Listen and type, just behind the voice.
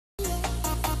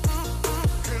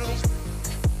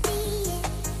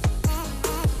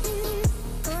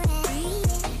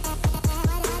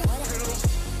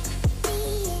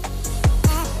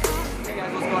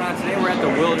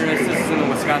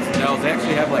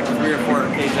3 or 4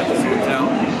 arcades at this hotel.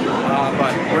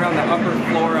 But we're on the upper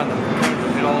floor on the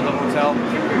middle of the hotel.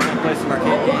 We're going to play some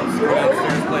arcade games, go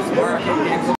downstairs, play some more arcade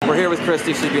games. We're here with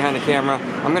Christy, she's behind the camera.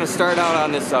 I'm going to start out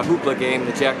on this Hoopla game,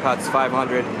 the Jackpot's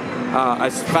 500. I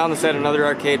found this at another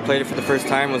arcade, played it for the first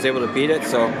time, was able to beat it,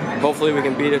 so hopefully we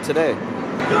can beat it today. My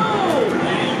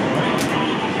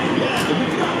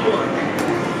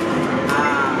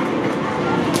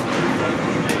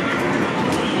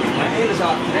head is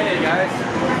off today, guys.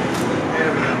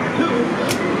 There we go.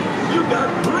 You got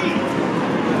 3.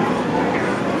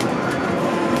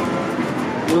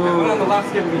 Ooh. On the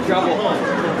left's giving me trouble.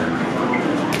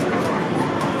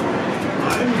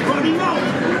 I'm running out.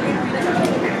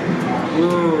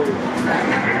 Ooh.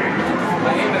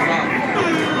 My aim is off.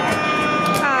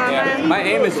 Yeah, my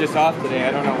aim is just off today.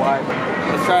 I don't know why.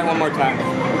 Let's try it one more time.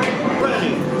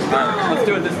 Alright, let's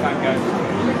do it this time, guys.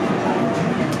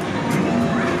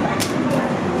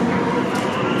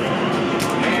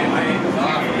 Man, my aim is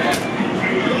off, man.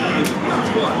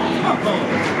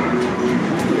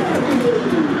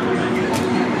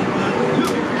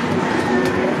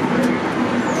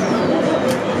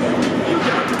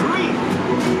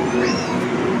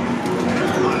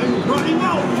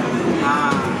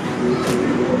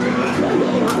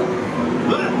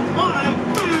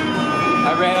 I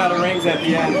ran out of rings at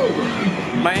the end.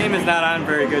 My aim is not on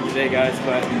very good today, guys,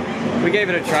 but we gave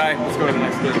it a try. Let's go to the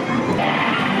next game.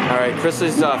 Alright,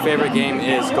 Chris's favorite game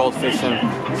is gold fishing.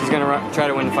 She's going to try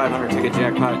to win the 500 ticket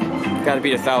jackpot. Got to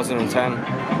beat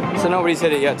 1,010. So nobody's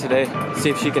hit it yet today. See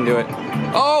if she can do it.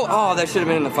 Oh, that should have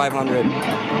been in the 500.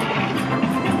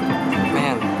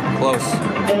 Man, close.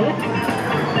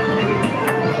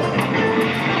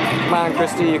 Come on,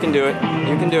 Christy, you can do it.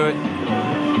 You can do it.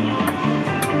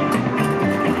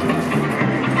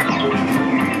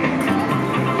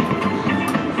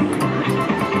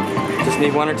 Just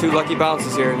need 1 or 2 lucky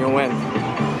bounces here and you'll win.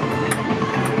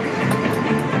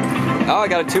 Oh, I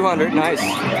got a 200. Nice.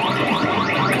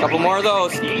 A couple more of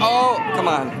those. Oh, come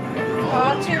on.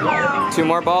 Oh, 2 more. 2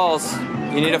 more balls.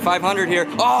 You need a 500 here.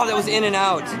 Oh, that was in and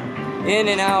out. In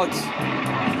and out.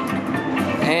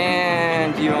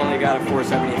 And you only got a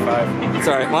 475. It's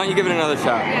alright. Why don't you give it another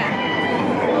shot?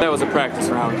 Yeah. That was a practice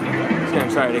round. Just gonna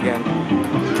try it again.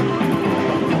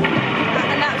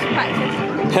 And that was practice.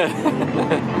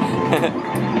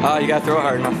 Oh, you gotta throw it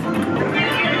hard enough.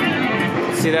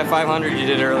 See that 500 you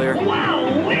did earlier?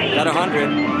 Got 100.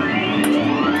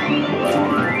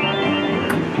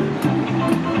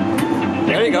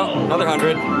 There you go. Another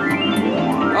 100.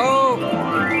 Oh!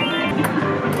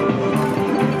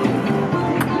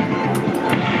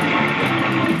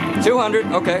 200,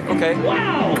 okay.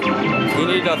 You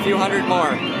need a few hundred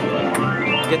more.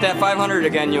 Get that 500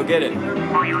 again, you'll get it.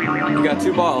 You got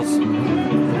 2 balls.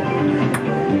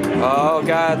 Oh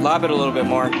God, lob it a little bit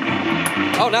more.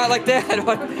 Oh, not like that.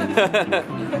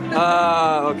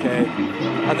 Okay.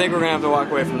 I think we're gonna have to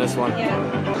walk away from this one.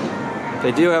 Yeah.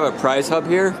 They do have a prize hub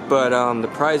here, but the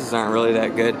prizes aren't really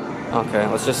that good. Okay,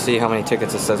 let's just see how many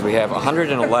tickets it says we have.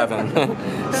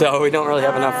 111. So we don't really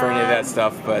have enough for any of that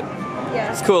stuff, but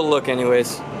Yeah. it's cool to look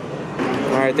anyways.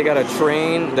 Alright, they got a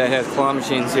train that has claw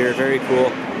machines here. Very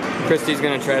cool. Christy's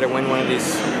going to try to win one of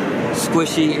these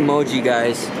squishy emoji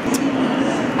guys.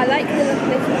 I like the look of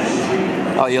this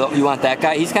one. Oh, you want that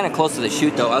guy? He's kind of close to the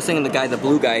chute though. I was thinking the guy, the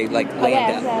blue guy, like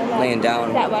laying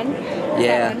down. That one?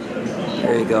 Yeah. That one.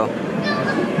 There you go.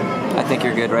 I think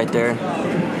you're good right there.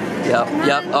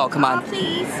 Yep. Oh, come on. Oh,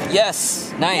 please.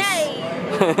 Yes. Nice. Yay.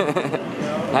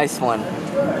 Nice one.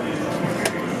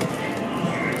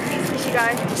 Squishy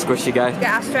guy. Squishy guy. Get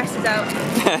our stresses out.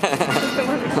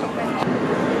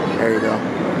 There you go.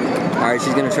 Alright,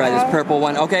 she's gonna try this purple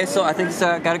one. Okay, so I think it's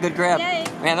got a good grab. Yay.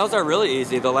 Man, those are really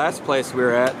easy. The last place we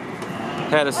were at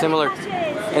had a similar...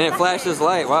 And it flashes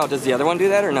light. Wow, does the other one do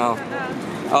that or no?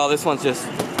 Oh, this one's just...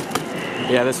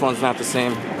 Yeah, this one's not the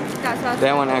same.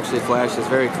 That one actually flashes.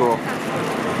 Very cool.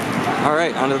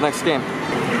 Alright, on to the next game.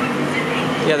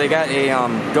 Yeah, they got a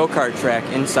go-kart track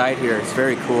inside here. It's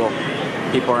very cool.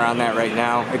 People are on that right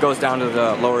now. It goes down to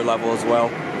the lower level as well.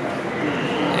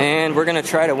 And we're gonna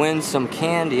try to win some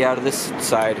candy out of this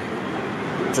side.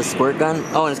 It's a squirt gun.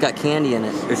 Oh, and it's got candy in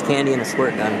it. There's candy in a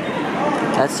squirt gun.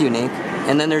 That's unique.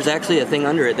 And then there's actually a thing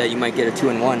under it that you might get a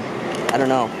 2-in-1. I don't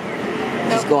know.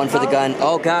 Just going for the gun.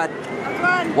 Oh God.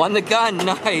 Won the gun.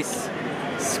 Nice.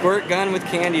 Squirt gun with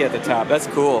candy at the top. That's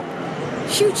cool.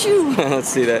 Shoot you. Let's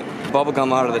see that. Bubble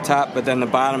gum out of the top, but then the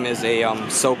bottom is a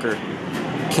soaker.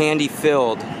 Candy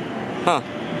filled. Huh.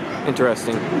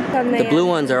 Interesting. The blue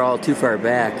ones are all too far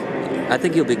back. I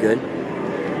think you'll be good.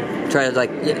 Try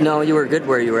to no, you were good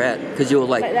where you were at, because you'll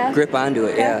like grip onto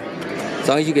it, yeah. As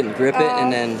long as you can grip it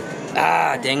and then,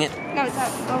 dang it. No, it's not.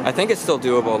 Oh. I think it's still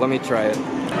doable. Let me try it.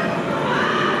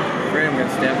 Great, I'm gonna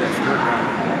stab that squirt down.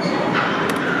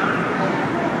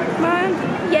 Come on.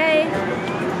 Yay.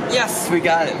 Yes, we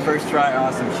got it. First try,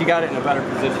 awesome. She got it in a better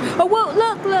position. Oh, whoa,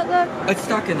 look, look, look. It's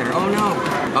stuck in there. Oh no.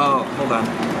 Oh, hold on.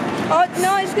 Oh,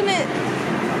 no, it's gonna...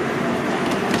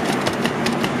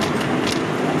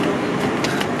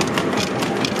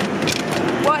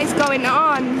 What is going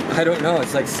on? I don't know.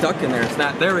 It's like stuck in there. It's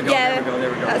not. There we go. Yeah, there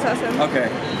we go. That's awesome. Okay.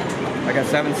 I got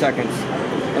 7 seconds.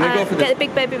 Let me go for get the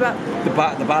big baby bottle. the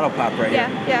bottle pop right here.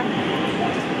 Yeah.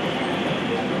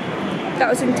 That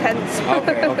was intense.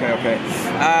 Okay.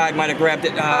 I might have grabbed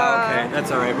it. Okay.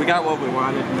 That's all right. We got what we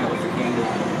wanted, and that was the candy.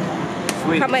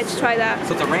 Sweet. Can't wait to try that.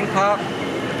 So it's a ring pop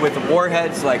with the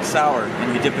warheads like sour,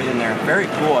 and you dip it in there. Very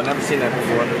cool. I've never seen that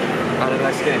before. Out of the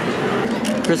next game.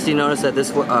 Christy noticed that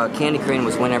this candy crane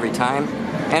was win every time,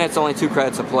 and it's only 2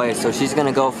 credits a play, so she's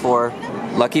gonna go for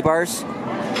Lucky Bars.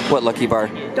 What Lucky Bar?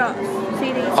 Dots.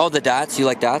 See these? Oh, the dots. You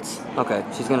like dots? Okay,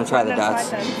 she's gonna try the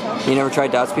dots. You never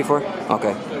tried dots before?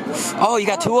 Okay. Oh, you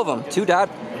got 2 of them. 2 dot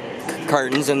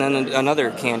cartons and then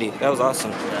another candy. That was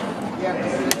awesome.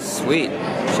 Sweet.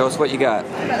 Show us what you got.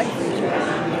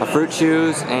 A fruit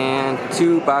chews and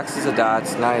 2 boxes of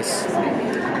dots. Nice.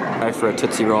 All right, for a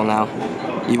Tootsie Roll now.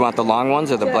 You want the long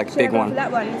ones or the like big one?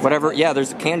 That one. Whatever. Yeah,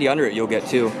 there's candy under it. You'll get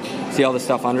too. See all the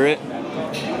stuff under it?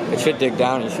 It should dig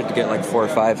down. You should get like 4 or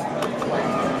 5.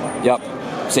 Yep.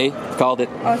 See? Called it.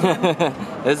 Awesome.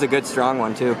 This is a good strong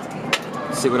one too.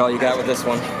 Let's see what all you got with this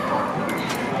one.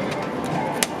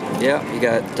 Yeah, you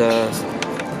got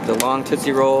the long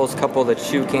Tootsie Rolls, couple of the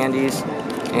chew candies,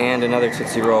 and another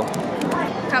Tootsie Roll.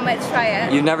 Can't wait to try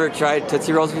it. You've never tried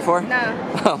Tootsie Rolls before? No.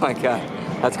 Oh my god.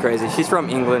 That's crazy. She's from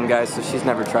England, guys, so she's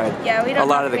never tried Yeah, we don't a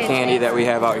lot have of the candy that we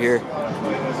have out here.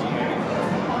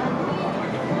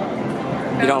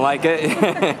 You don't like it?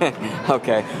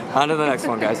 Okay, on to the next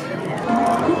one, guys.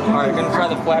 Alright, gonna try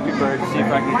the Flappy Bird, see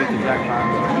if I can get the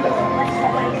jackpot.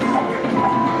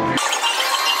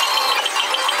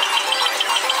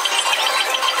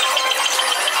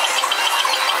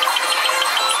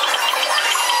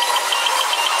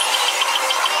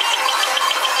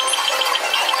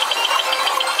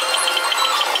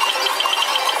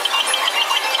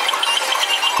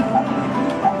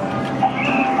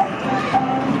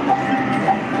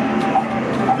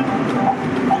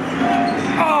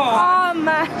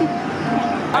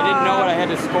 I didn't know what I had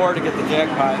to score to get the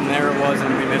jackpot, and there it was,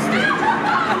 and we missed it.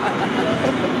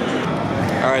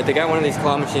 Alright, they got one of these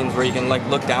claw machines where you can like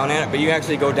look down at it, but you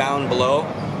actually go down below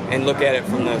and look at it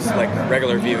from this like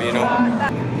regular view, you know?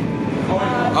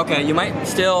 Okay, you might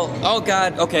still... Oh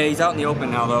god, okay, he's out in the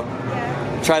open now though.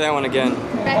 Yeah. Try that one again.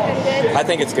 I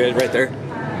think it's good right there.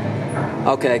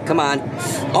 Okay, come on.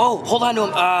 Oh, hold on to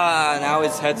him. Now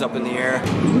his head's up in the air.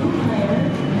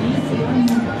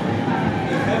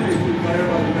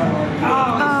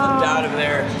 Slipped out of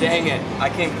there. Dang it. I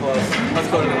came close. Let's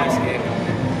go to the next game.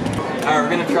 Alright, we're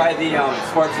going to try the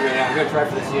sports arena. I'm going to try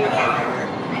for this unicorn right here.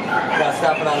 Gotta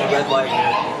stop it on the red light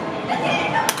here.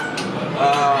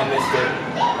 Oh, I missed it.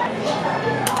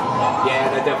 Yeah,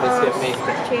 that definitely skipped me.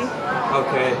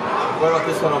 Okay. What about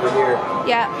this one over here?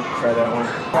 Yeah. Try that one.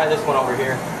 Try this one over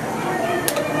here.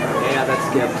 Yeah, that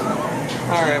skipped.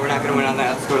 Alright, we're not going to win on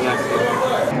that. Let's go to the next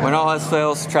game. When all else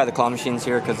fails, try the claw machines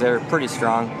here because they're pretty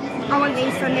strong. I want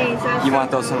these for me. So You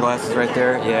want those sunglasses right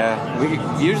there? Yeah. We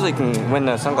usually can win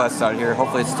the sunglasses out here.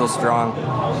 Hopefully it's still strong.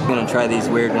 I'm going to try these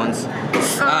weird ones. It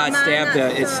stabbed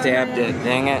it. It stabbed it.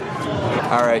 Dang it.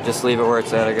 Alright, just leave it where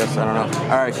it's at, I guess. I don't know.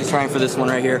 Alright, she's trying for this one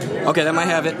right here. Okay, that might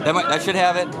have it. That should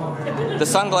have it. The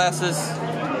sunglasses.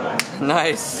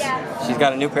 Nice. Yeah. She's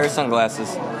got a new pair of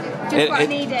sunglasses. Just what I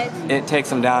needed. It takes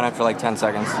them down after like 10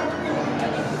 seconds.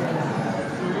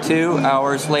 2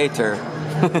 hours later.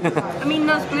 I mean,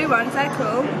 those blue ones, they're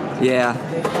cool. Yeah.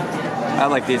 I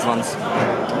like these ones.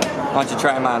 Why don't you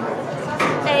try them on?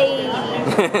 Hey.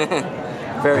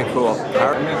 Very cool.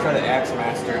 Alright, I'm going to try the Axe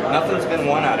Master. Nothing's been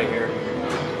won out of here.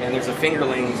 And there's a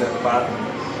fingerlings at the bottom.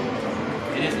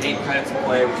 It is 8 credits to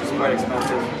play, which is quite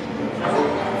expensive.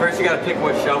 First you got to pick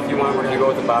what shelf you want. We're going to go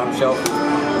with the bottom shelf.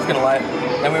 It's going to lie.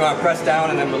 Then we want to press down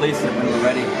and then release it when we're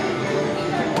ready.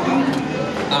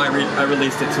 Oh, I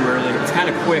released it too early. It's kind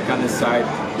of quick on this side.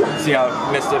 See how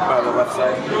I missed it by the left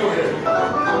side?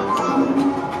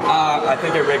 I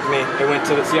think it rigged me. It went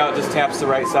to the, see how it just taps the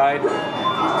right side?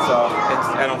 So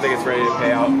I don't think it's ready to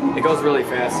pay out. It goes really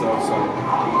fast though, so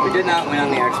we did not win on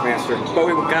the Axe Master, but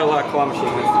we got a lot of claw machine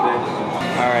wins today.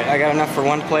 Alright, I got enough for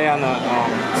one play on the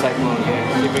Cyclone game.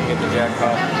 See if we can get the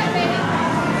jackpot.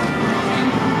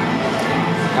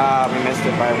 We missed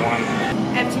it by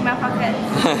 1. empty my pockets.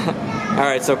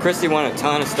 Alright, so Christy won a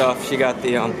ton of stuff. She got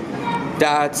the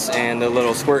dots and the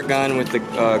little squirt gun with the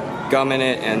gum in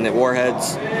it and the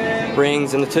warheads,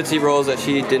 rings, and the Tootsie Rolls that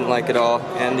she didn't like at all,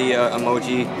 and the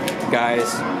emoji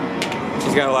guys.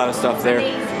 She's got a lot of stuff there.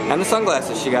 And the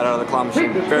sunglasses she got out of the claw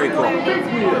machine. Very cool.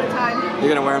 You're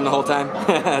going to wear them the whole time?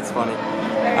 That's funny.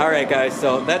 Alright guys,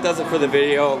 so that does it for the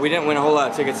video. We didn't win a whole lot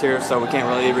of tickets here, so we can't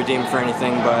really redeem for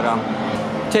anything, but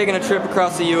taking a trip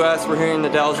across the US. We're here in the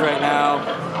Dells right now.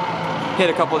 Hit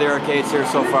a couple of the arcades here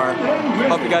so far.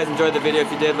 Hope you guys enjoyed the video.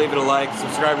 If you did, leave it a like.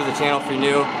 Subscribe to the channel if you're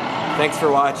new. Thanks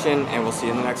for watching, and we'll see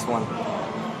you in the next one.